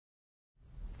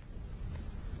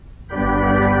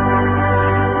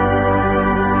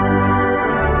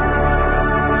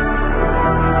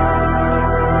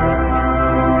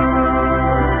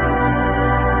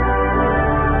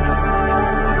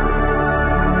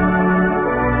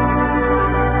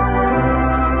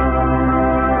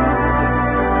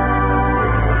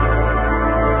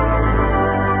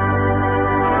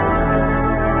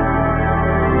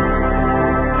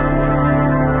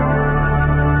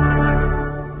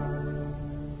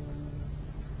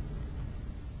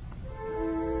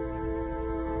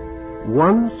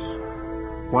Once,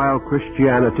 while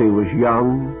Christianity was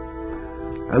young,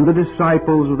 and the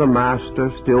disciples of the Master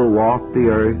still walked the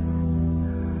earth,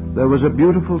 there was a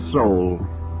beautiful soul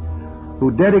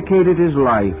who dedicated his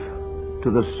life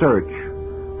to the search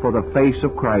for the face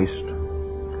of Christ.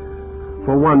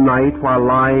 For one night, while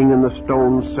lying in the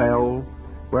stone cell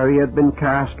where he had been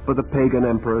cast by the pagan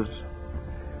emperors,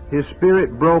 his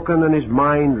spirit broken and his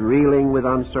mind reeling with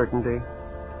uncertainty,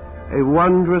 a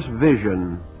wondrous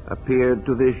vision appeared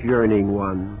to this yearning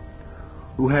one,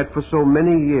 who had for so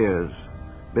many years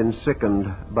been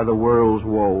sickened by the world's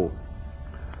woe.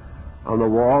 On the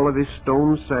wall of his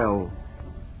stone cell,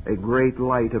 a great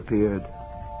light appeared,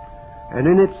 and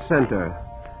in its center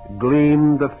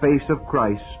gleamed the face of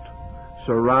Christ,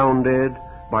 surrounded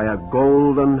by a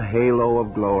golden halo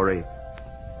of glory.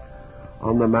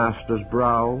 On the Master's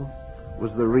brow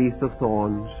was the wreath of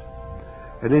thorns,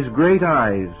 and his great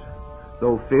eyes,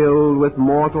 though filled with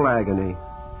mortal agony,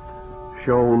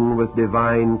 shone with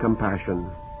divine compassion.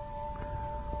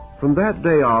 From that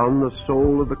day on, the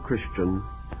soul of the Christian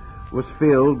was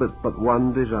filled with but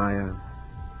one desire.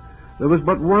 There was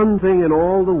but one thing in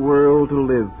all the world to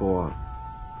live for,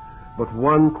 but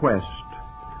one quest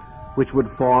which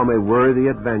would form a worthy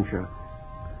adventure,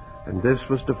 and this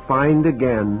was to find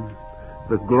again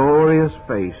the glorious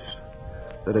face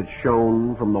that had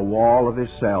shone from the wall of his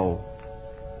cell.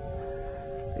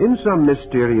 In some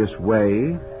mysterious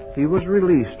way, he was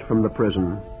released from the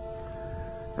prison,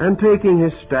 and taking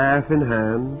his staff in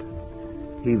hand,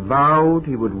 he vowed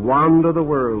he would wander the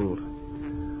world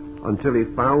until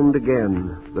he found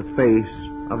again the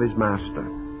face of his Master.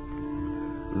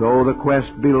 Though the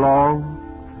quest be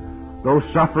long, though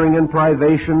suffering and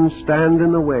privation stand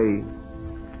in the way,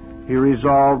 he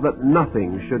resolved that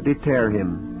nothing should deter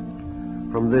him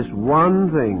from this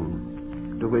one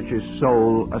thing to which his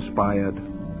soul aspired.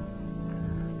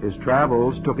 His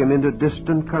travels took him into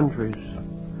distant countries,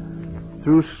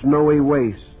 through snowy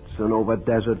wastes and over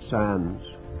desert sands.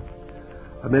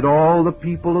 Amid all the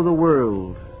people of the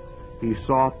world, he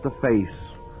sought the face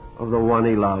of the one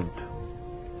he loved.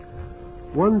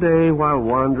 One day, while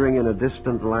wandering in a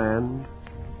distant land,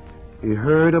 he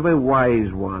heard of a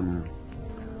wise one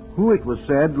who, it was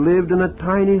said, lived in a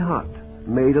tiny hut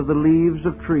made of the leaves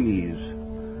of trees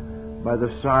by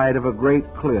the side of a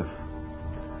great cliff,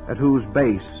 at whose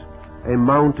base a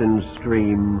mountain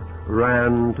stream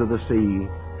ran to the sea.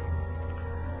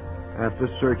 After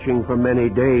searching for many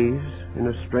days in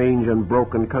a strange and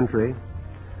broken country,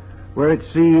 where it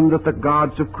seemed that the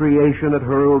gods of creation had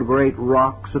hurled great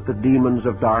rocks at the demons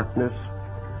of darkness,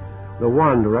 the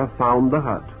wanderer found the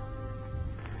hut.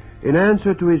 In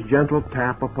answer to his gentle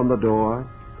tap upon the door,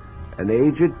 an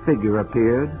aged figure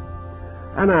appeared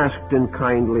and asked in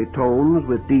kindly tones,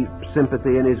 with deep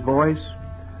sympathy in his voice,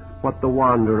 what the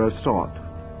wanderer sought.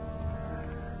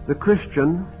 The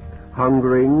Christian,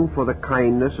 hungering for the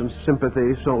kindness and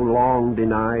sympathy so long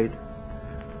denied,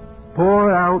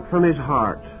 poured out from his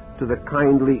heart to the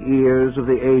kindly ears of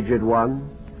the aged one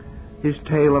his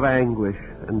tale of anguish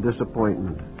and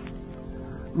disappointment.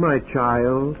 "My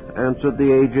child," answered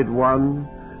the aged one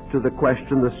to the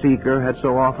question the seeker had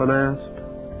so often asked,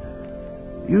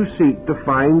 "you seek to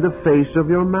find the face of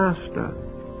your Master.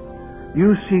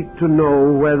 You seek to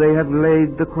know where they have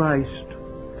laid the Christ.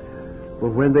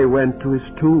 But when they went to his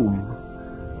tomb,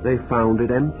 they found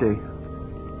it empty.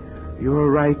 You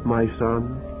are right, my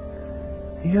son.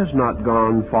 He has not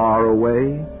gone far away.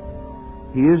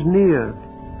 He is near.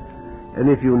 And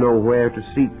if you know where to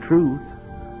seek truth,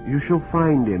 you shall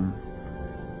find him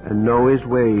and know his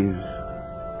ways.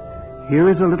 Here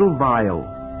is a little vial.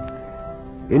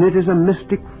 In it is a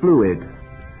mystic fluid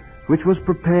which was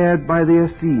prepared by the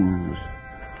Essenes,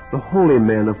 the holy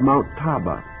men of Mount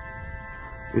Taba.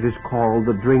 It is called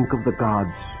the drink of the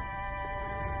gods.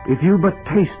 If you but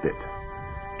taste it,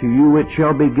 to you it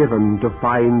shall be given to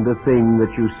find the thing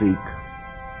that you seek."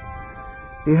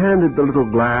 He handed the little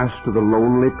glass to the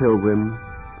lonely pilgrim,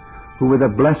 who with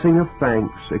a blessing of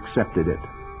thanks accepted it.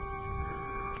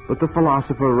 But the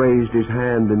philosopher raised his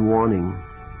hand in warning.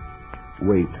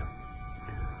 "Wait.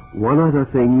 One other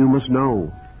thing you must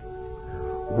know.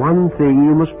 One thing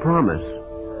you must promise,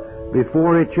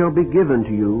 before it shall be given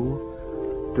to you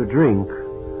to drink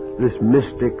this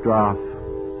mystic draught.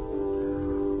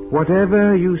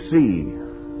 Whatever you see,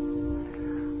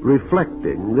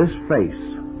 reflecting this face,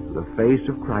 the face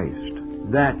of Christ,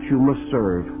 that you must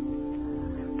serve.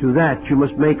 To that you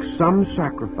must make some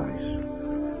sacrifice,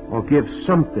 or give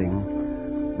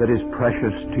something that is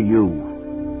precious to you."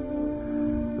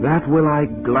 "That will I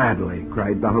gladly,"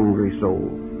 cried the hungry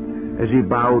soul, as he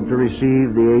bowed to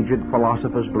receive the aged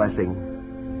philosopher's blessing.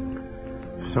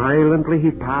 Silently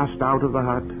he passed out of the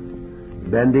hut,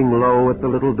 bending low at the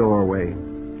little doorway.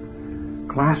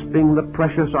 Clasping the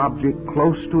precious object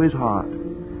close to his heart,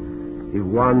 he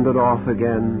wandered off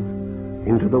again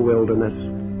into the wilderness.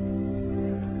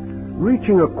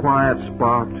 Reaching a quiet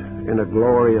spot in a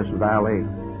glorious valley,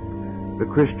 the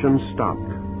Christian stopped,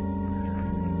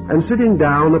 and sitting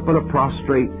down upon a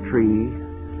prostrate tree,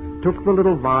 took the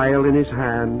little vial in his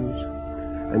hands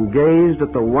and gazed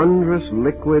at the wondrous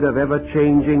liquid of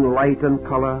ever-changing light and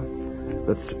color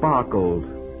that sparkled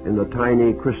in the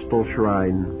tiny crystal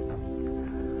shrine.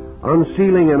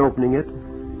 Unsealing and opening it,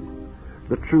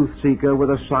 the truth-seeker, with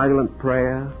a silent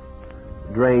prayer,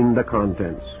 drained the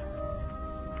contents.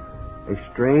 A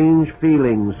strange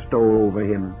feeling stole over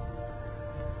him,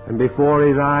 and before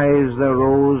his eyes there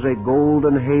rose a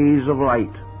golden haze of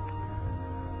light,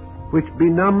 which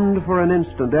benumbed for an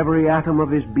instant every atom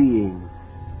of his being.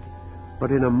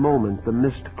 But in a moment the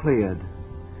mist cleared,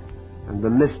 and the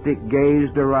mystic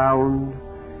gazed around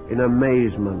in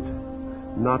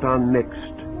amazement, not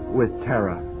unmixed with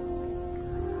terror.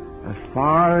 As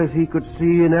far as he could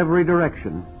see in every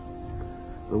direction,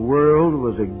 the world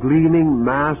was a gleaming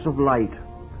mass of light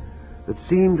that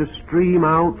seemed to stream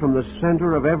out from the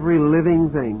center of every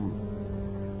living thing,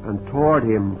 and toward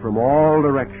him from all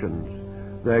directions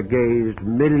there gazed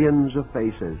millions of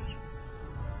faces,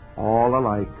 all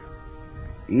alike,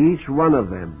 each one of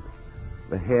them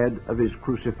the head of his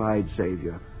crucified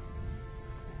Savior.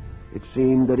 It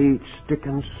seemed that each stick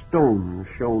and stone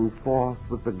shone forth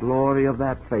with the glory of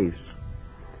that face.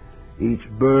 Each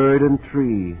bird and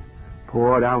tree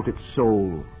poured out its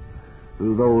soul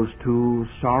through those two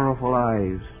sorrowful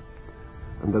eyes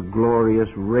and the glorious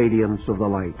radiance of the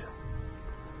light.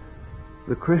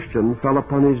 The Christian fell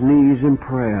upon his knees in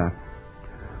prayer,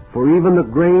 for even the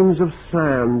grains of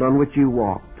sand on which he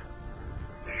walked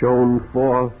shone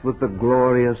forth with the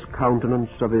glorious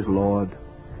countenance of his Lord.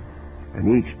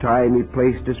 And each time he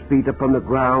placed his feet upon the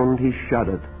ground, he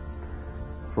shuddered,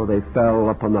 for they fell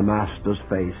upon the Master's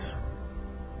face.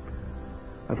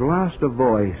 At last a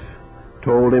voice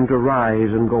told him to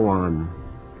rise and go on.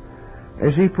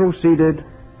 As he proceeded,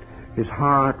 his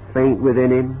heart faint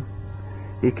within him,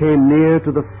 he came near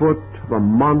to the foot of a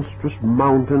monstrous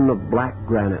mountain of black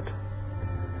granite.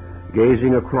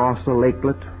 Gazing across the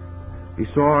lakelet, he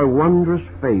saw a wondrous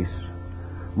face,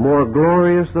 more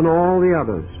glorious than all the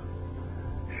others,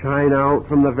 shine out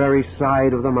from the very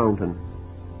side of the mountain.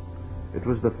 It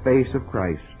was the face of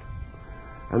Christ,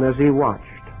 and as he watched,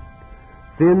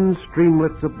 thin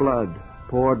streamlets of blood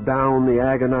poured down the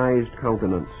agonized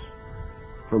countenance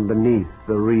from beneath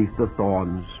the wreath of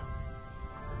thorns.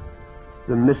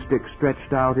 The mystic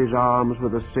stretched out his arms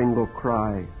with a single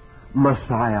cry,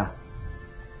 "Messiah!"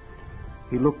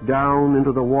 He looked down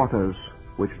into the waters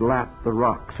which lapped the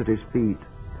rocks at his feet,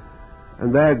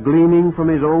 and there, gleaming from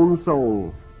his own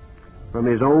soul, from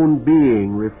his own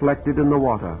being reflected in the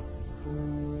water,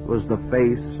 was the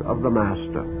face of the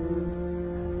Master.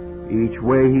 Each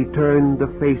way he turned, the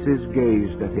faces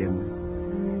gazed at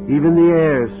him. Even the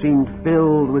air seemed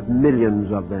filled with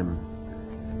millions of them.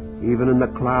 Even in the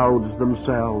clouds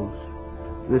themselves,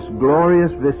 this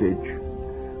glorious visage,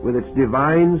 with its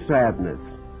divine sadness,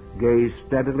 gazed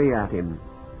steadily at him,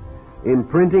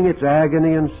 imprinting its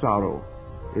agony and sorrow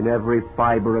in every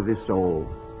fiber of his soul.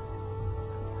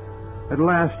 At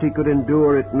last he could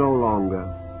endure it no longer.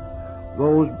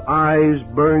 Those eyes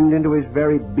burned into his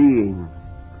very being.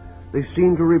 They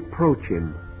seemed to reproach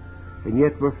him, and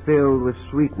yet were filled with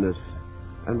sweetness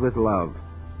and with love.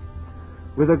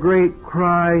 With a great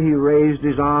cry, he raised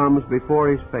his arms before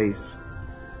his face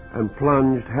and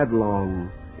plunged headlong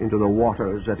into the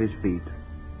waters at his feet.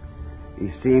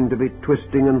 He seemed to be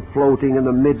twisting and floating in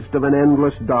the midst of an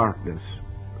endless darkness.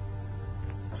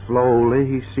 Slowly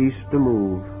he ceased to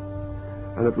move,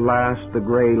 and at last the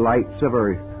gray lights of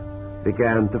earth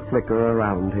began to flicker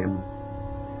around him.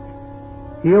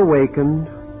 He awakened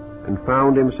and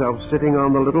found himself sitting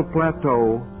on the little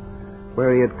plateau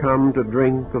where he had come to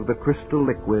drink of the crystal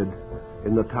liquid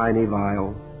in the tiny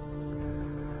vial.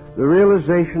 The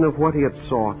realization of what he had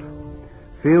sought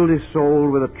filled his soul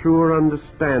with a truer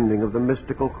understanding of the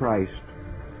mystical Christ,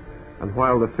 and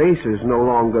while the faces no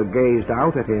longer gazed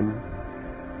out at him,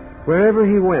 wherever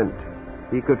he went,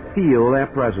 he could feel their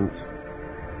presence,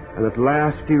 and at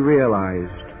last he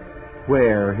realized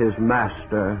where his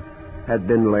Master had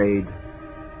been laid.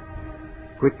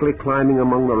 Quickly climbing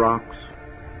among the rocks,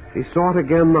 he sought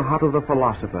again the hut of the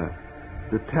philosopher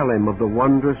to tell him of the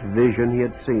wondrous vision he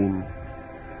had seen.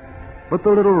 But the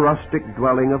little rustic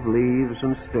dwelling of leaves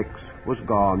and sticks was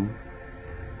gone.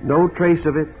 No trace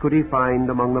of it could he find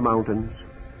among the mountains.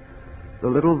 The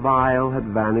little vial had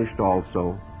vanished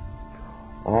also.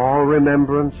 All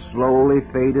remembrance slowly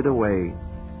faded away.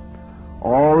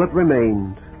 All that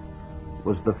remained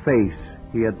was the face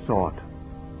he had sought.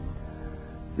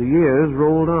 The years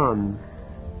rolled on,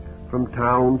 from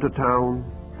town to town,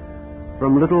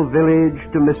 from little village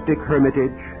to mystic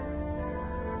hermitage.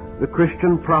 The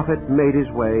Christian prophet made his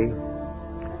way,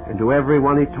 and to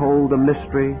everyone he told the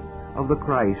mystery of the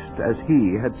Christ as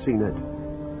he had seen it.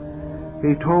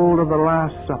 He told of the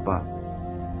Last Supper,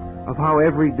 of how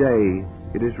every day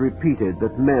it is repeated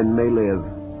that men may live.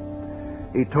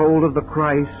 He told of the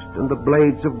Christ and the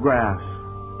blades of grass,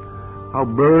 how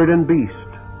bird and beast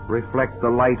reflect the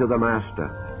light of the Master.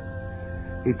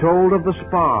 He told of the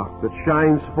spark that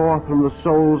shines forth from the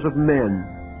souls of men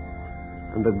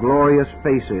and the glorious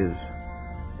faces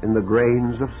in the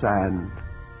grains of sand.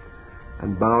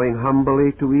 And bowing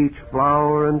humbly to each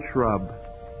flower and shrub,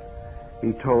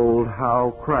 he told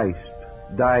how Christ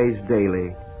dies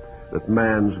daily that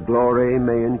man's glory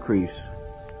may increase.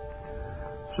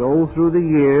 So through the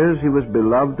years he was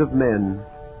beloved of men.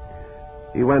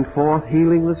 He went forth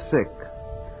healing the sick,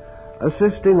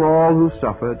 assisting all who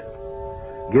suffered,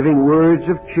 giving words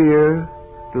of cheer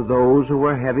to those who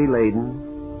were heavy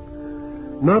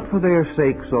laden, not for their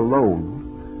sakes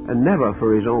alone, and never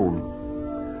for his own,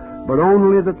 but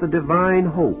only that the divine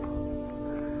hope,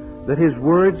 that his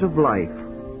words of life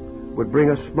would bring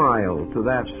a smile to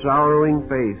that sorrowing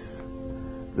face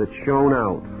that shone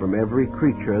out from every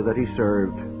creature that he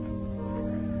served.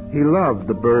 He loved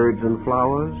the birds and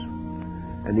flowers,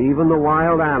 and even the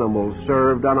wild animals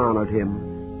served and honored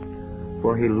him,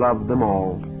 for he loved them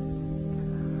all.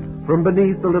 From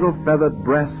beneath the little feathered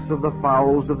breasts of the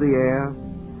fowls of the air,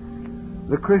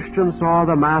 the Christian saw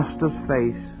the Master's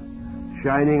face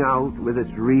shining out with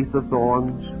its wreath of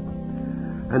thorns,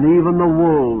 and even the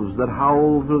wolves that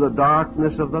howled through the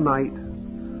darkness of the night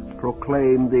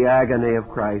proclaimed the agony of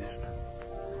Christ.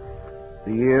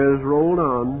 The years rolled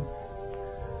on,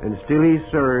 and still he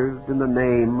served in the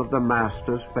name of the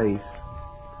Master's face.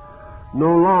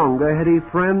 No longer had he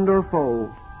friend or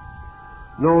foe.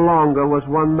 No longer was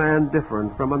one man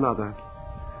different from another.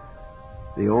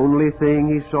 The only thing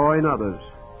he saw in others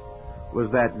was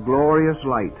that glorious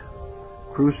light,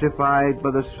 crucified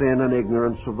by the sin and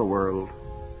ignorance of the world.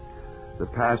 The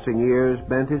passing years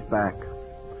bent his back.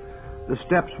 The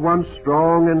steps once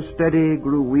strong and steady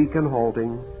grew weak and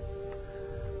halting,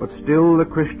 but still the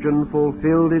Christian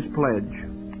fulfilled his pledge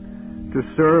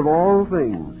to serve all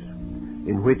things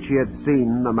in which he had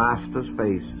seen the Master's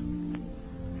face.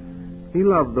 He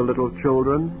loved the little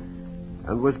children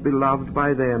and was beloved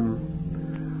by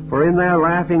them, for in their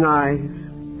laughing eyes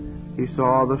he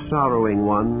saw the sorrowing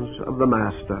ones of the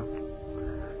Master,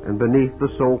 and beneath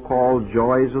the so-called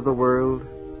joys of the world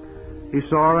he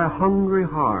saw a hungry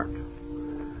heart.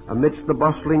 Amidst the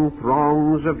bustling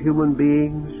throngs of human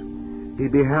beings, he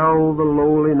beheld the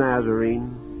lowly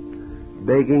Nazarene,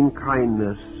 begging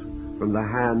kindness from the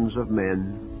hands of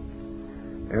men.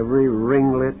 Every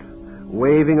ringlet,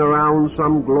 waving around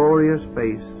some glorious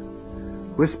face,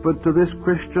 whispered to this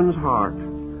Christian's heart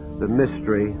the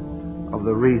mystery of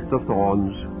the wreath of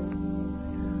thorns.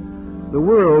 The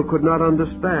world could not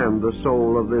understand the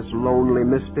soul of this lonely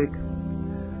mystic,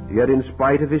 yet in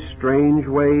spite of his strange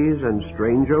ways and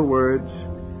stranger words,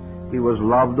 he was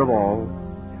loved of all,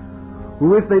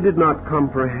 who, if they did not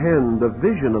comprehend the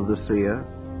vision of the seer,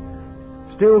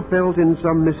 still felt in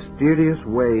some mysterious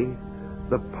way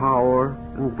the power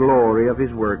and glory of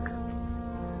his work.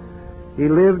 He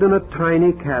lived in a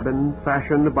tiny cabin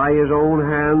fashioned by his own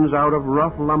hands out of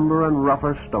rough lumber and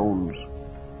rougher stones.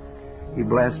 He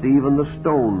blessed even the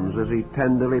stones as he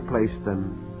tenderly placed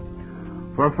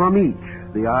them, for from each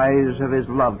the eyes of his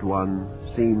loved one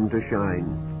seemed to shine.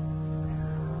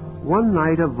 One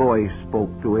night a voice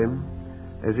spoke to him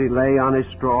as he lay on his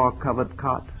straw-covered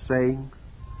cot, saying,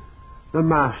 "The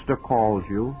Master calls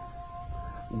you.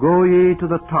 Go ye to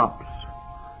the tops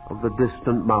of the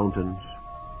distant mountains."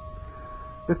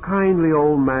 The kindly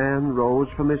old man rose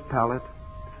from his pallet,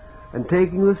 and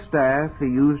taking the staff he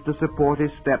used to support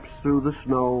his steps through the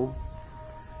snow,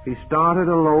 he started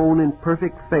alone in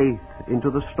perfect faith into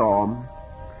the storm,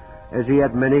 as he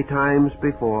had many times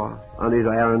before on his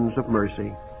errands of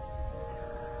mercy.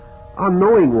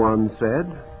 Unknowing one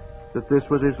said that this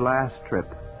was his last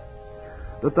trip,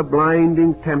 that the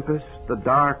blinding tempest, the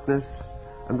darkness,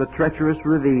 and the treacherous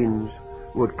ravines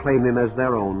would claim him as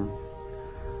their own.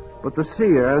 But the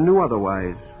seer knew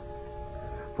otherwise,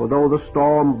 for though the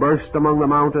storm burst among the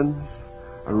mountains,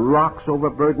 and rocks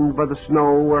overburdened by the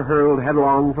snow were hurled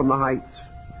headlong from the heights,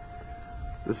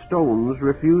 the stones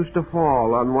refused to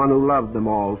fall on one who loved them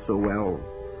all so well,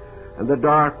 and the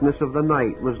darkness of the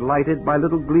night was lighted by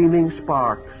little gleaming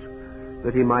sparks,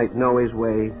 that he might know his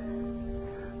way.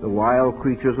 The wild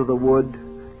creatures of the wood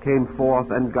came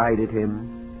forth and guided him,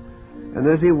 and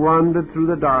as he wandered through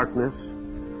the darkness,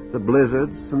 the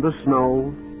blizzards and the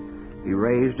snow, he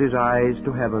raised his eyes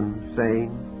to heaven,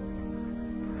 saying,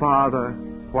 "Father,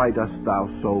 why dost thou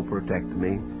so protect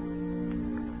me?"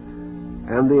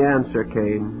 And the answer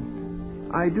came,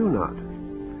 "I do not.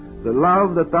 The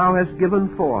love that thou hast given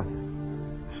forth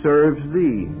serves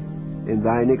thee in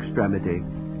thine extremity."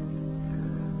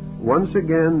 Once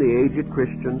again the aged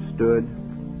Christian stood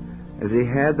as he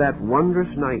had that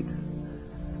wondrous night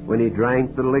when he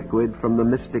drank the liquid from the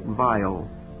mystic vial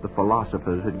the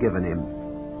philosophers had given him.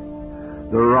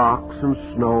 The rocks and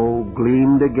snow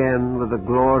gleamed again with the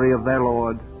glory of their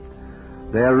Lord,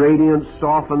 their radiance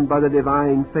softened by the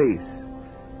divine face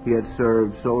he had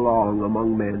served so long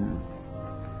among men.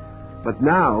 But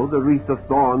now the wreath of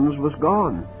thorns was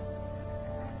gone.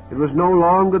 It was no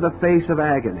longer the face of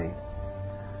agony,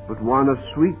 but one of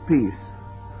sweet peace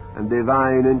and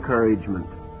divine encouragement.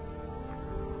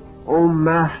 "O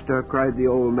Master," cried the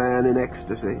old man in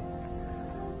ecstasy,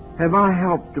 "have I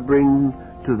helped to bring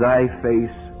to thy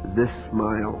face this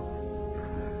smile?"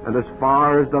 And as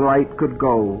far as the light could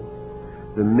go,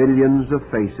 the millions of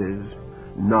faces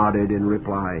nodded in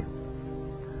reply.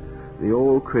 The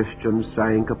old Christian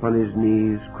sank upon his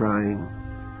knees, crying,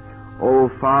 "O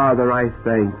Father, I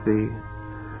thank thee,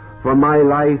 for my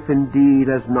life indeed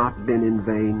has not been in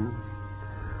vain.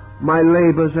 My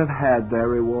labors have had their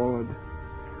reward.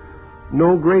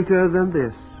 No greater than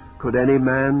this could any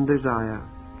man desire,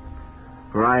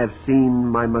 for I have seen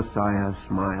my Messiah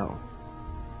smile."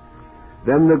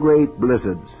 Then the great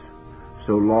blizzards,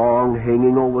 so long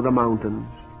hanging over the mountains,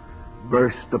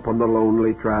 burst upon the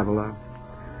lonely traveler,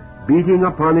 beating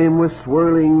upon him with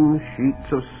swirling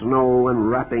sheets of snow and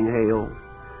rapping hail,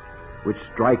 which,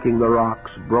 striking the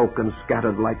rocks, broke and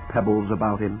scattered like pebbles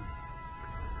about him.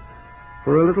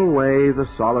 For a little way the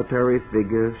solitary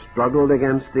figure struggled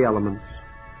against the elements,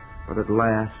 but at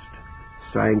last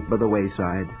sank by the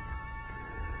wayside.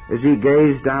 As he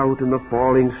gazed out in the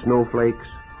falling snowflakes,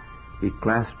 he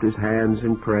clasped his hands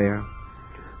in prayer,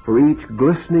 for each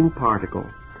glistening particle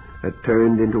had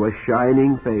turned into a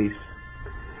shining face,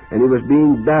 and he was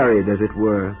being buried, as it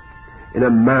were, in a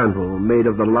mantle made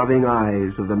of the loving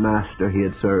eyes of the Master he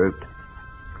had served.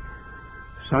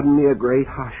 Suddenly a great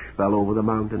hush fell over the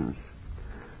mountains,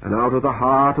 and out of the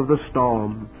heart of the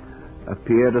storm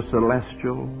appeared a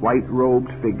celestial,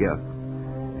 white-robed figure,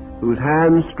 whose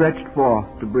hands stretched forth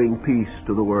to bring peace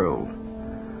to the world.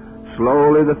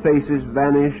 Slowly the faces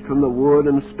vanished from the wood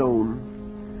and stone,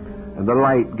 and the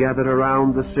light gathered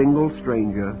around the single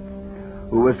stranger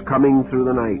who was coming through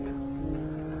the night.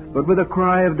 But with a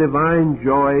cry of divine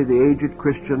joy, the aged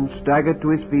Christian staggered to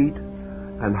his feet,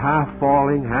 and half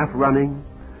falling, half running,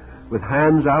 with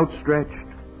hands outstretched,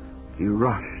 he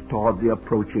rushed toward the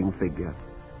approaching figure.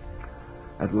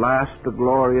 At last the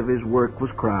glory of his work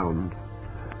was crowned,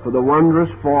 for the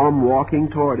wondrous form walking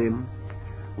toward him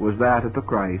was that of the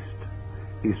Christ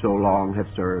he so long had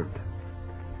served.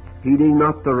 Heeding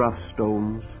not the rough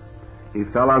stones, he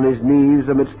fell on his knees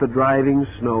amidst the driving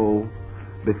snow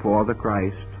before the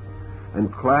Christ,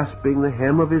 and clasping the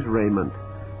hem of his raiment,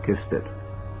 kissed it.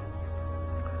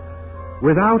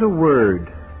 Without a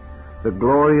word, the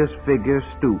glorious figure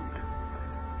stooped,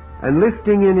 and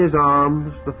lifting in his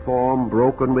arms the form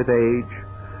broken with age,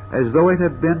 as though it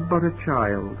had been but a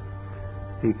child,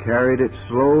 he carried it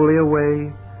slowly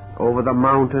away over the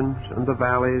mountains and the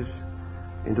valleys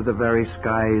into the very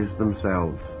skies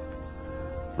themselves.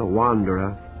 The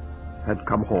wanderer had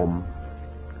come home.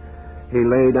 He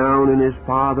lay down in his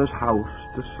Father's house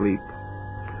to sleep,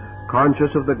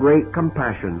 conscious of the great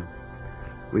compassion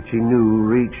which he knew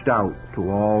reached out to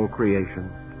all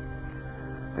creation.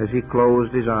 As he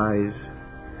closed his eyes,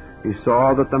 he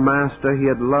saw that the Master he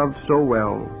had loved so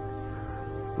well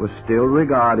was still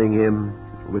regarding him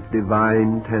with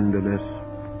divine tenderness.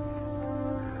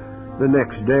 The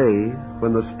next day,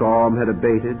 when the storm had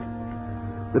abated,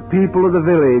 the people of the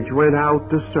village went out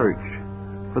to search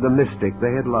for the mystic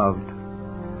they had loved,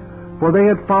 for they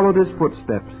had followed his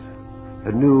footsteps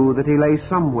and knew that he lay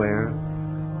somewhere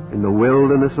in the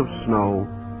wilderness of snow.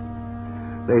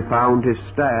 They found his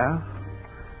staff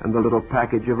and the little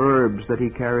package of herbs that he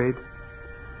carried,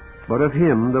 but of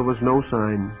him there was no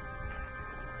sign.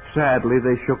 Sadly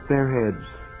they shook their heads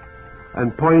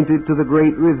and pointed to the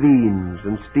great ravines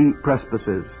and steep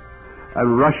precipices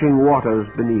and rushing waters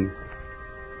beneath,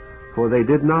 for they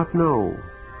did not know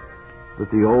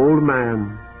that the old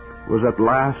man was at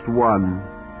last one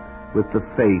with the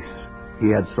face he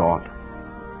had sought.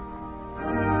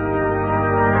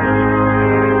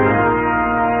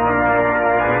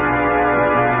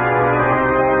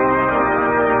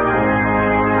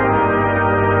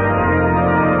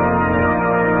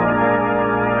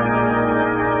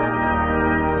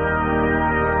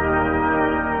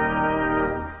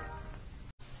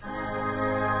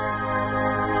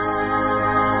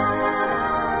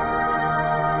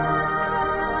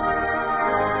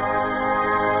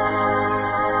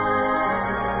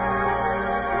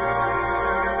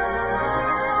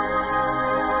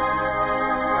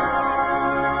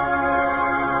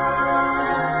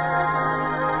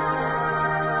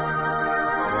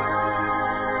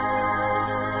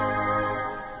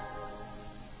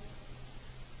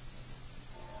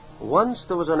 Once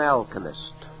there was an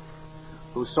alchemist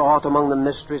who sought among the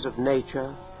mysteries of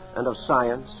nature and of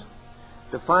science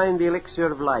to find the elixir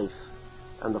of life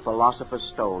and the philosopher's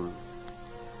stone.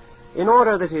 In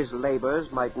order that his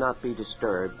labors might not be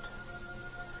disturbed,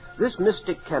 this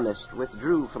mystic chemist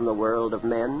withdrew from the world of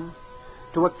men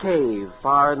to a cave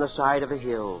far in the side of a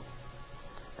hill,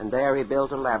 and there he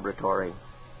built a laboratory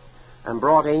and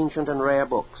brought ancient and rare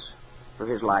books for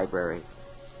his library.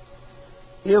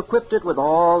 He equipped it with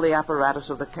all the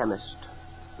apparatus of the chemist,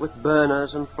 with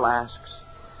burners and flasks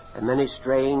and many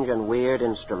strange and weird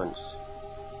instruments.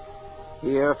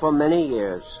 Here for many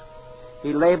years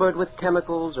he labored with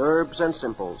chemicals, herbs, and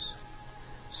simples,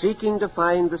 seeking to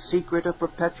find the secret of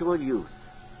perpetual youth,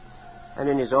 and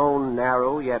in his own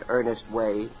narrow yet earnest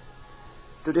way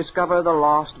to discover the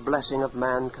lost blessing of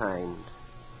mankind,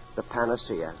 the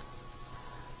panacea,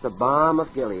 the balm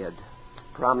of Gilead,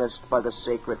 promised by the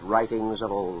sacred writings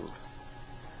of old.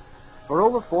 For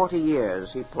over 40 years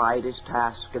he plied his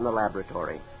task in the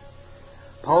laboratory,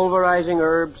 pulverizing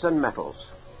herbs and metals,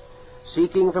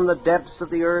 seeking from the depths of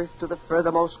the earth to the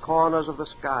furthermost corners of the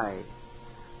sky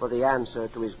for the answer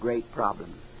to his great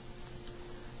problem.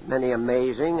 Many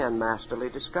amazing and masterly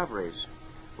discoveries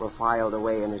were filed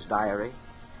away in his diary.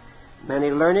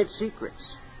 Many learned secrets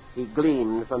he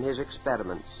gleaned from his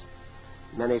experiments,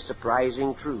 many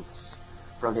surprising truths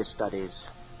from his studies.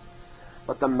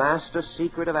 But the master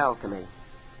secret of alchemy,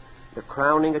 the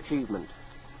crowning achievement,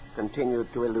 continued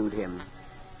to elude him.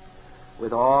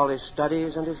 With all his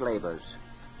studies and his labors,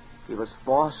 he was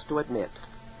forced to admit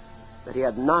that he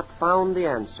had not found the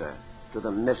answer to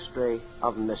the mystery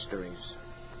of mysteries.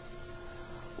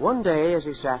 One day, as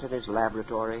he sat in his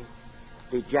laboratory,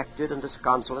 dejected and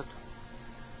disconsolate,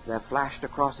 there flashed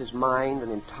across his mind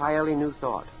an entirely new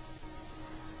thought.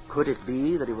 Could it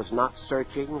be that he was not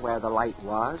searching where the light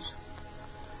was?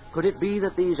 Could it be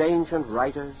that these ancient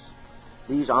writers,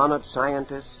 these honored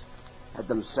scientists, had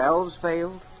themselves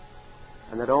failed,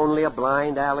 and that only a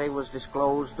blind alley was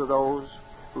disclosed to those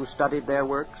who studied their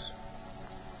works?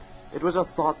 It was a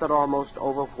thought that almost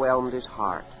overwhelmed his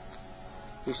heart.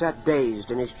 He sat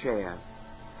dazed in his chair.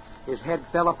 His head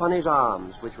fell upon his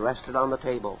arms, which rested on the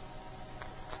table,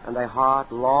 and a heart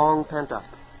long pent up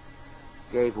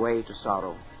gave way to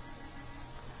sorrow.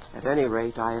 At any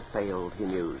rate, I have failed, he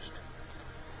mused.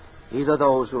 Either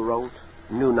those who wrote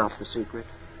knew not the secret,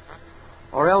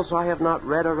 or else I have not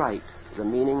read aright the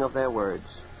meaning of their words.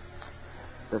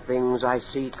 The things I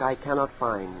seek I cannot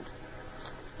find.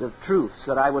 The truths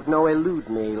that I would know elude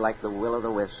me like the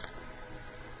will-o'-the-wisp.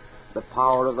 The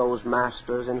power of those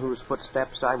masters in whose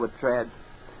footsteps I would tread,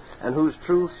 and whose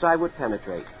truths I would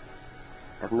penetrate,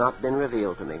 have not been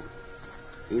revealed to me,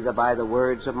 either by the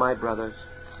words of my brothers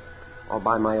or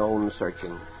by my own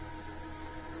searching.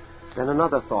 Then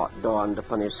another thought dawned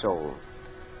upon his soul.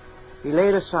 He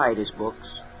laid aside his books,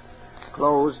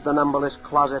 closed the numberless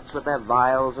closets with their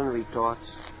vials and retorts,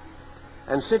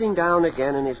 and sitting down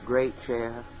again in his great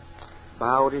chair,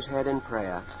 bowed his head in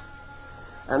prayer,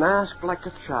 and asked like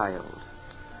a child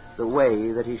the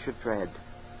way that he should tread.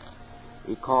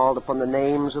 He called upon the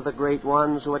names of the great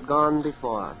ones who had gone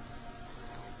before.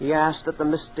 He asked that the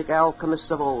mystic alchemists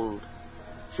of old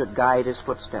should guide his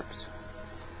footsteps,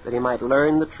 that he might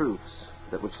learn the truths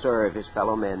that would serve his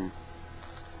fellow men.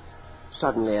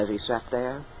 Suddenly, as he sat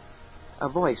there, a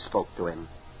voice spoke to him.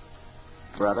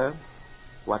 "Brother,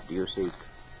 what do you seek?"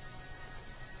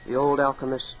 The old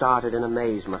alchemist started in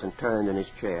amazement and turned in his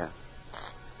chair,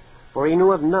 for he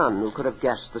knew of none who could have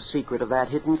guessed the secret of that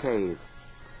hidden cave,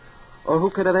 or who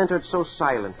could have entered so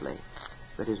silently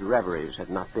that his reveries had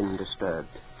not been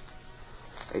disturbed.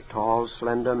 A tall,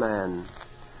 slender man,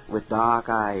 with dark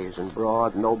eyes and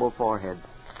broad, noble forehead,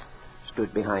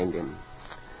 stood behind him,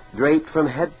 draped from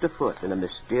head to foot in a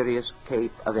mysterious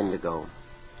cape of indigo.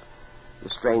 The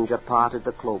stranger parted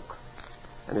the cloak,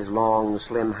 and his long,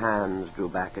 slim hands drew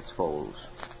back its folds.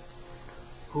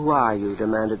 "Who are you?"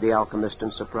 demanded the alchemist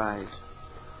in surprise.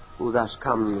 "Who thus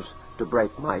comes to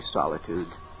break my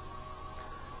solitude?"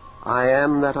 "I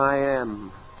am that I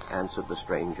am," answered the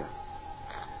stranger.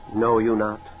 "Know you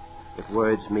not that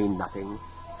words mean nothing,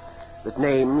 that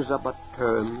names are but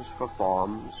terms for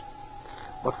forms?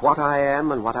 But what I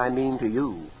am and what I mean to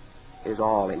you is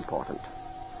all important.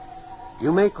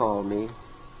 You may call me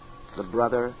the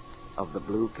brother of the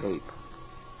Blue Cape.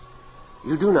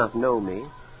 You do not know me,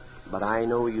 but I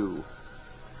know you.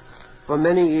 For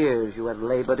many years you have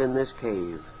labored in this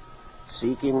cave,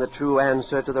 seeking the true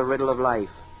answer to the riddle of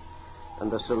life and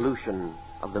the solution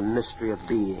of the mystery of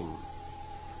being.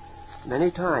 Many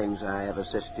times I have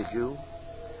assisted you,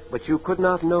 but you could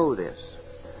not know this,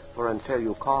 for until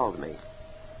you called me,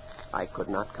 I could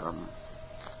not come.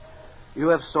 You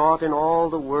have sought in all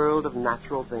the world of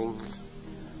natural things,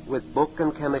 with book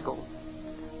and chemical,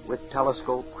 with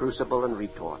telescope, crucible, and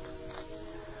retort.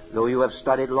 Though you have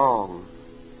studied long,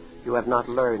 you have not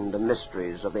learned the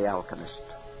mysteries of the alchemist.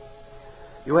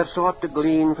 You have sought to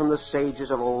glean from the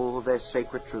sages of old their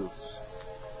sacred truths,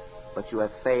 but you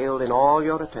have failed in all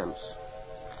your attempts.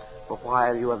 For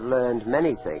while you have learned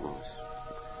many things,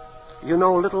 you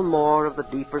know little more of the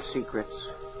deeper secrets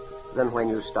than when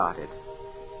you started.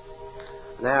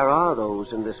 There are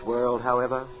those in this world,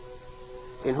 however,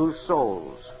 in whose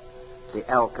souls the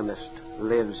alchemist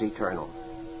lives eternal,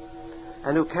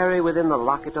 and who carry within the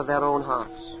locket of their own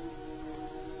hearts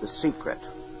the secret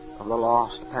of the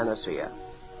lost panacea,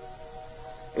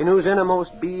 in whose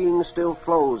innermost being still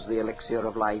flows the elixir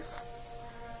of life,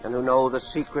 and who know the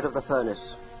secret of the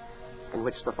furnace in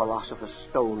which the philosopher's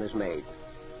stone is made.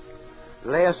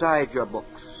 Lay aside your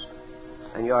books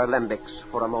and your alembics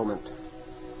for a moment,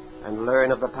 and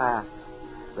learn of the path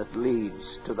that leads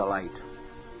to the light.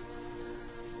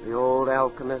 The old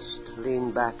alchemist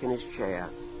leaned back in his chair,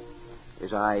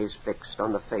 his eyes fixed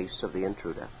on the face of the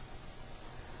intruder.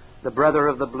 The brother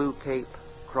of the blue cape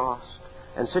crossed,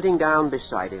 and sitting down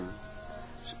beside him,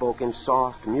 spoke in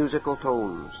soft, musical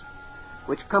tones,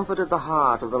 which comforted the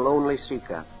heart of the lonely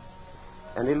seeker,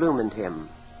 and illumined him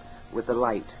with the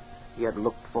light he had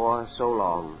looked for so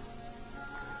long.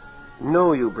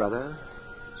 "Know you, brother,"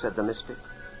 said the mystic,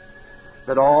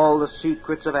 "that all the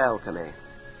secrets of alchemy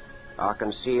are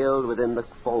concealed within the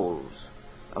folds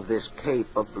of this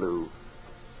cape of blue.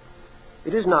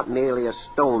 It is not merely a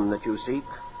stone that you seek,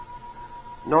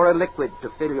 nor a liquid to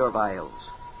fill your vials,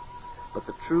 but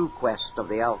the true quest of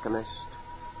the alchemist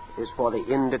is for the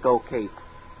indigo cape.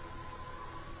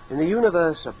 In the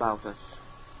universe about us,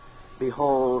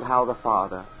 behold how the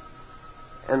Father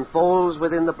enfolds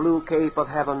within the blue cape of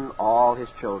heaven all his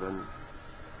children.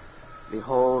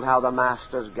 Behold how the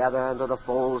masters gather under the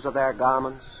folds of their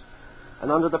garments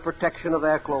and under the protection of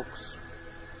their cloaks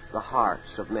the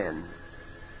hearts of men.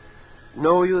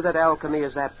 Know you that alchemy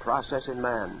is that process in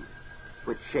man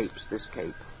which shapes this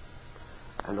cape,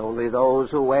 and only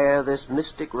those who wear this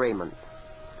mystic raiment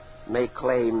may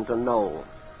claim to know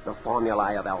the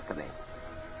formulae of alchemy.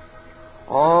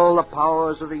 All the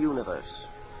powers of the universe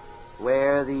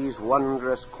wear these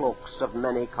wondrous cloaks of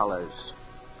many colors,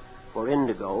 for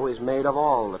indigo is made of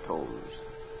all the tones.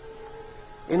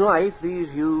 In life, these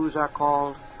hues are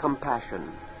called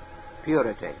compassion,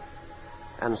 purity,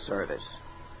 and service.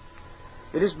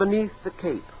 It is beneath the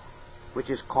cape, which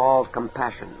is called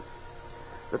compassion,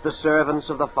 that the servants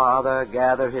of the Father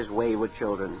gather his wayward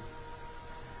children.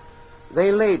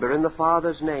 They labor in the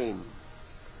Father's name,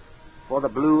 for the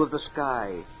blue of the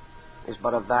sky is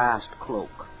but a vast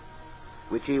cloak,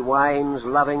 which he winds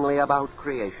lovingly about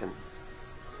creation.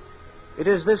 It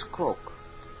is this cloak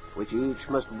which each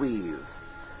must weave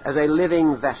as a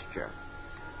living vesture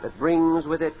that brings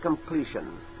with it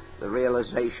completion, the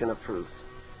realization of truth.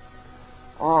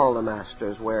 All the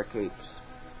masters wear capes.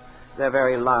 Their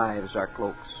very lives are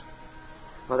cloaks,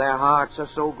 for their hearts are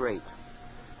so great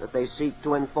that they seek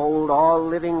to enfold all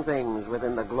living things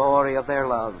within the glory of their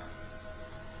love.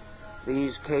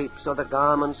 These capes are the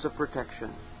garments of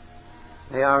protection.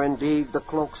 They are indeed the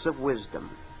cloaks of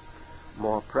wisdom,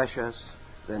 more precious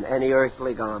than any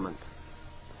earthly garment.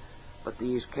 But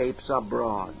these capes are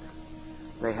broad.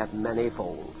 They have many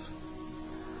folds.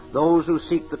 Those who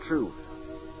seek the truth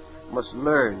must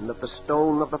learn that the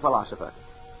stone of the philosopher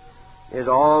is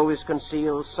always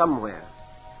concealed somewhere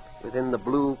within the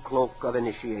blue cloak of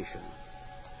initiation.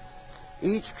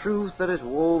 Each truth that is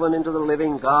woven into the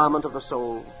living garment of the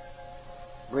soul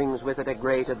brings with it a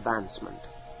great advancement,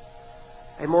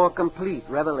 a more complete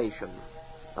revelation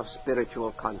of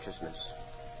spiritual consciousness.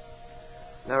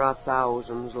 There are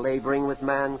thousands laboring with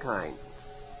mankind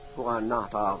who are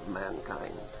not of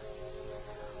mankind,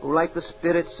 who, like the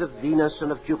spirits of Venus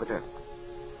and of Jupiter,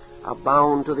 are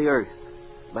bound to the earth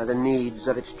by the needs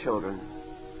of its children.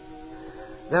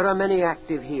 There are many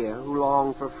active here who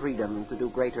long for freedom to do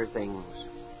greater things.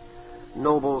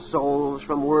 Noble souls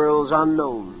from worlds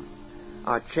unknown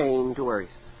are chained to earth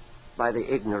by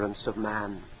the ignorance of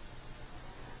man.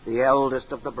 The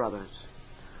eldest of the brothers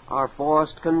are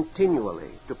forced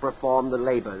continually to perform the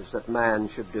labors that man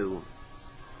should do.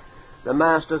 The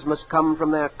masters must come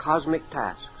from their cosmic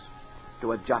tasks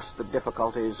to adjust the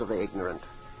difficulties of the ignorant.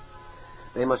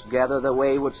 They must gather the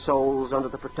wayward souls under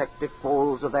the protective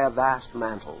folds of their vast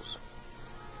mantles.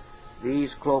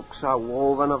 These cloaks are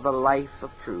woven of the life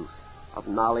of truth, of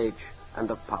knowledge,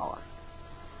 and of power.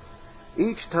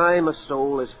 Each time a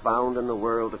soul is found in the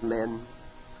world of men,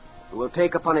 who will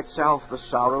take upon itself the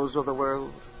sorrows of the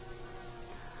world,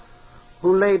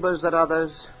 who labors that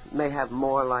others may have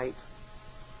more light,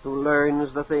 who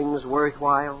learns the things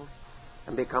worthwhile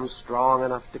and becomes strong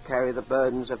enough to carry the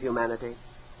burdens of humanity.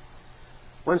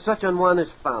 When such an one is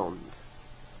found,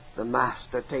 the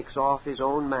Master takes off his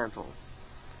own mantle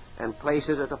and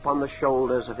places it upon the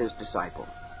shoulders of his disciple.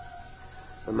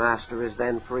 The Master is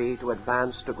then free to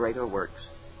advance to greater works,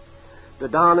 to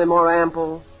don a more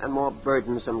ample and more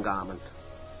burdensome garment.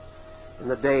 In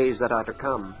the days that are to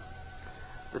come,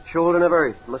 the children of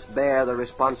earth must bear the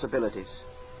responsibilities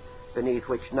beneath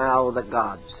which now the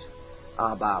gods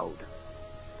are bowed.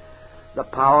 The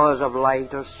powers of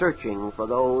light are searching for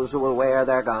those who will wear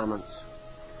their garments,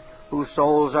 whose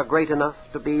souls are great enough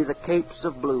to be the capes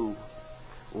of blue,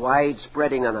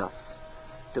 wide-spreading enough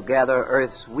to gather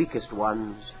earth's weakest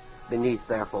ones beneath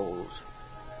their folds.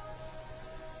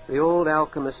 The old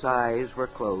alchemist's eyes were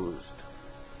closed,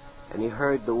 and he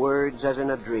heard the words as in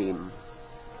a dream.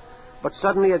 But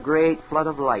suddenly a great flood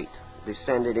of light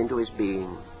descended into his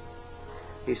being.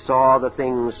 He saw the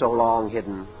things so long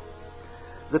hidden.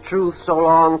 The truth so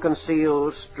long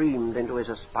concealed streamed into his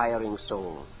aspiring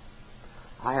soul.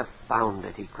 "I have found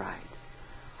it," he cried.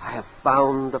 "I have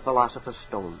found the Philosopher's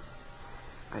Stone.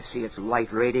 I see its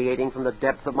light radiating from the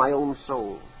depth of my own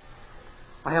soul.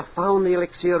 I have found the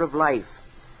elixir of life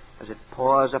as it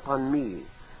pours upon me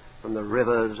from the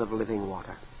rivers of living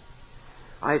water.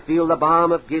 I feel the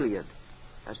balm of Gilead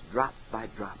as drop by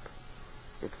drop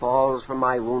it falls from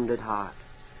my wounded heart.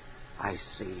 I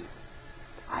see,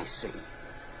 I see."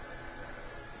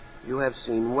 "You have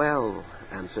seen well,"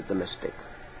 answered the mystic,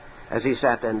 as he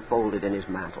sat enfolded in his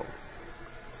mantle.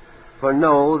 "For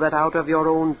know that out of your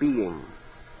own being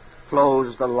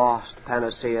flows the lost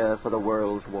panacea for the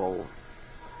world's woe.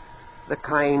 The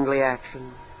kindly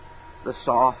action, the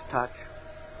soft touch,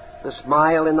 the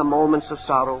smile in the moments of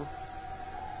sorrow,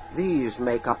 these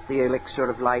make up the elixir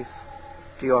of life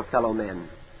to your fellow men.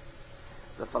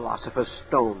 The Philosopher's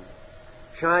Stone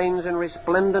shines in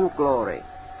resplendent glory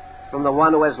from the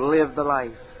one who has lived the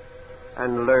life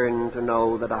and learned to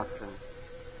know the doctrine,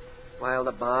 while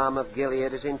the balm of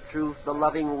Gilead is in truth the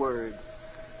loving word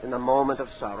in the moment of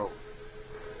sorrow,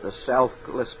 the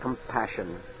selfless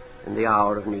compassion in the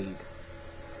hour of need.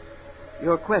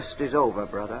 Your quest is over,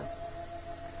 brother.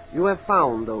 You have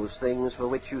found those things for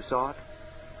which you sought.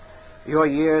 Your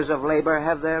years of labor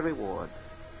have their reward.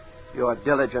 Your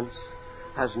diligence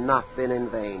has not been in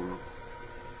vain.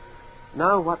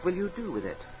 Now what will you do with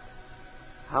it?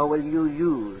 How will you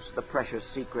use the precious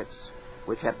secrets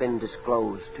which have been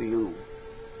disclosed to you?"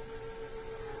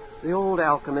 The old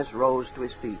alchemist rose to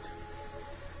his feet,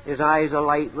 his eyes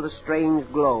alight with a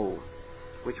strange glow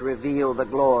which revealed the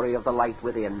glory of the light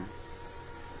within.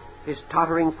 His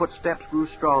tottering footsteps grew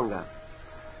stronger,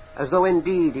 as though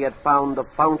indeed he had found the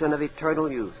fountain of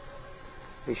eternal youth.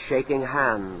 His shaking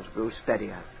hands grew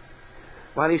steadier,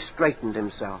 while he straightened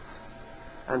himself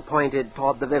and pointed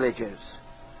toward the villages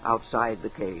outside the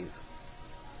cave.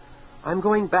 "I'm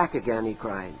going back again," he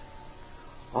cried.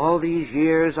 "All these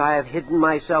years I have hidden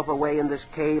myself away in this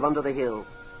cave under the hill.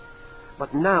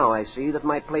 But now I see that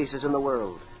my place is in the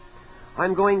world.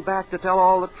 I'm going back to tell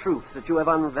all the truths that you have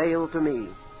unveiled to me.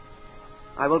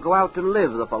 I will go out to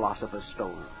live the Philosopher's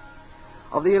Stone.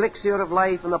 Of the elixir of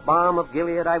life and the balm of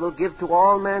Gilead I will give to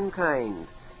all mankind,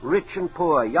 rich and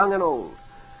poor, young and old,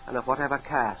 and of whatever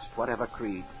caste, whatever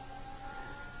creed.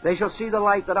 They shall see the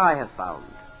light that I have found.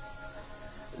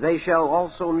 They shall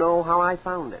also know how I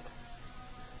found it.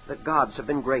 The gods have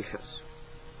been gracious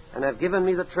and have given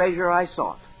me the treasure I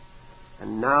sought,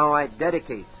 and now I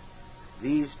dedicate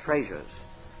these treasures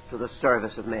to the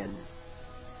service of men."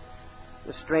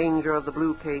 The stranger of the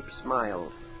blue cape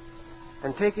smiled,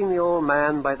 and taking the old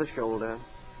man by the shoulder,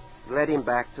 led him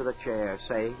back to the chair,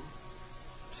 saying,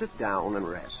 "Sit down and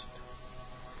rest.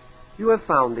 You have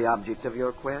found the object of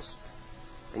your quest,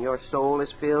 and your soul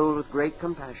is filled with great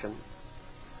compassion.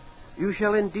 You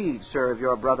shall indeed serve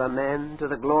your brother men to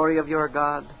the glory of your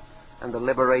God and the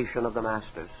liberation of the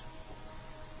masters."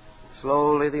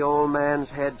 Slowly the old man's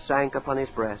head sank upon his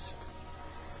breast.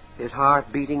 His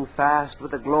heart, beating fast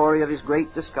with the glory of his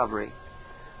great discovery,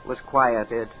 was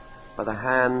quieted by the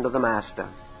hand of the Master.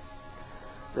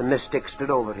 The mystic stood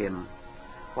over him,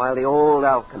 while the old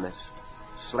alchemist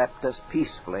slept as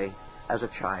peacefully as a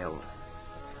child.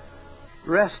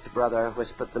 "Rest, brother,"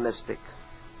 whispered the mystic,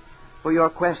 "for your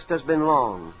quest has been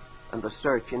long and the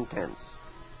search intense.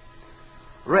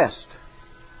 Rest,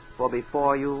 for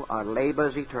before you are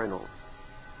labors eternal.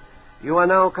 You are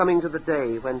now coming to the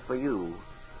day when for you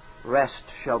rest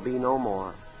shall be no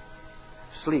more.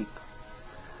 Sleep,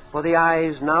 for the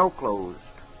eyes now closed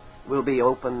will be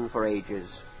open for ages.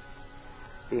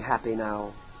 Be happy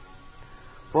now,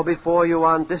 for before you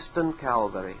on distant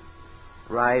Calvary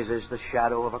rises the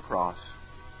shadow of a cross.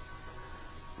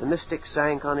 The mystic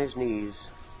sank on his knees,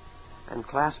 and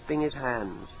clasping his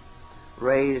hands,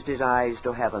 raised his eyes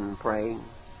to heaven, praying,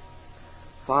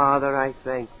 Father, I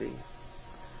thank thee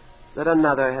that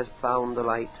another has found the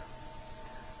light,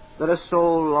 that a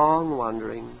soul long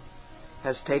wandering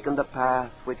has taken the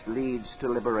path which leads to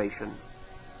liberation.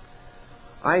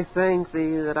 I thank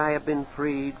thee that I have been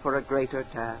freed for a greater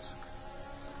task.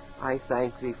 I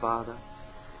thank thee, Father,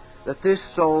 that this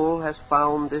soul has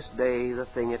found this day the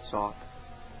thing it sought.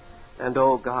 And,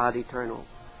 O God eternal,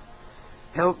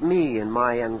 help me in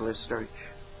my endless search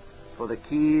for the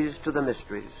keys to the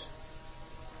mysteries.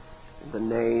 In the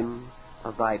name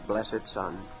of thy blessed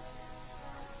Son.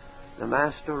 The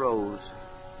Master rose,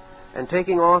 and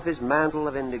taking off his mantle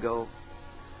of indigo,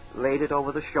 laid it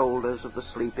over the shoulders of the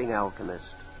sleeping alchemist.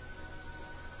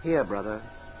 Here, brother,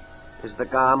 is the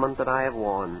garment that I have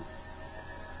worn.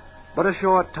 But a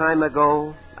short time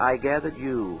ago I gathered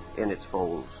you in its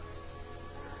folds.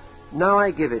 Now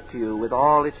I give it to you with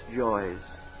all its joys,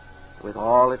 with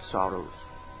all its sorrows.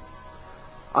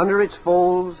 Under its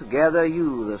folds gather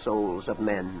you the souls of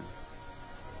men,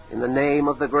 in the name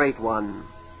of the Great One,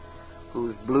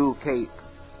 whose blue cape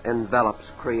envelops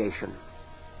creation.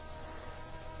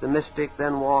 The mystic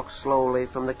then walked slowly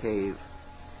from the cave,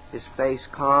 his face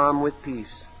calm with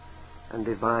peace and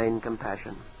divine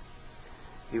compassion.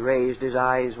 He raised his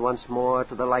eyes once more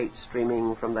to the light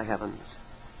streaming from the heavens.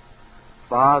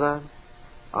 Father,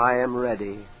 I am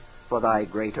ready for thy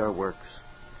greater works.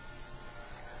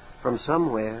 From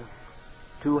somewhere,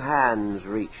 two hands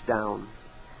reached down,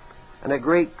 and a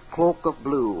great cloak of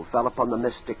blue fell upon the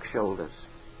mystic's shoulders,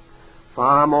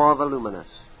 far more voluminous,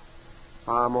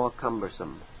 far more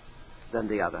cumbersome than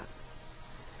the other.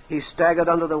 He staggered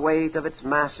under the weight of its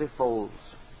massive folds,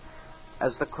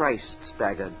 as the Christ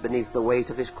staggered beneath the weight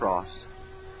of his cross.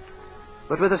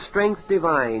 But with a strength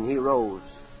divine he rose,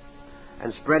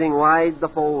 and spreading wide the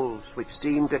folds which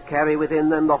seemed to carry within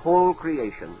them the whole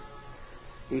creation,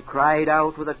 he cried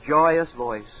out with a joyous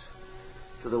voice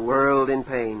to the world in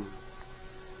pain,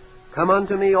 Come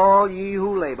unto me, all ye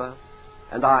who labor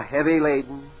and are heavy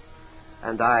laden,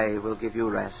 and I will give you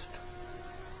rest.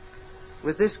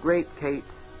 With this great cape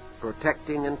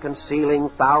protecting and concealing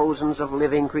thousands of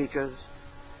living creatures,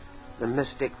 the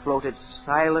mystic floated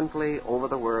silently over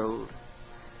the world,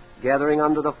 gathering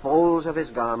under the folds of his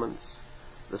garments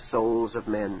the souls of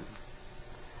men.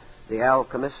 The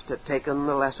alchemist had taken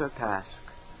the lesser task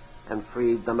and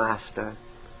freed the master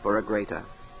for a greater.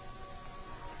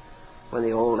 When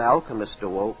the old alchemist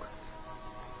awoke,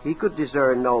 he could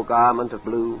discern no garment of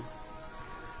blue,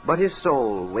 but his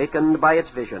soul, wakened by its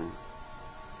vision,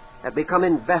 had become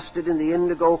invested in the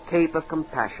indigo cape of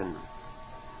compassion,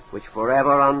 which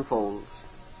forever unfolds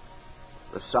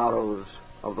the sorrows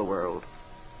of the world.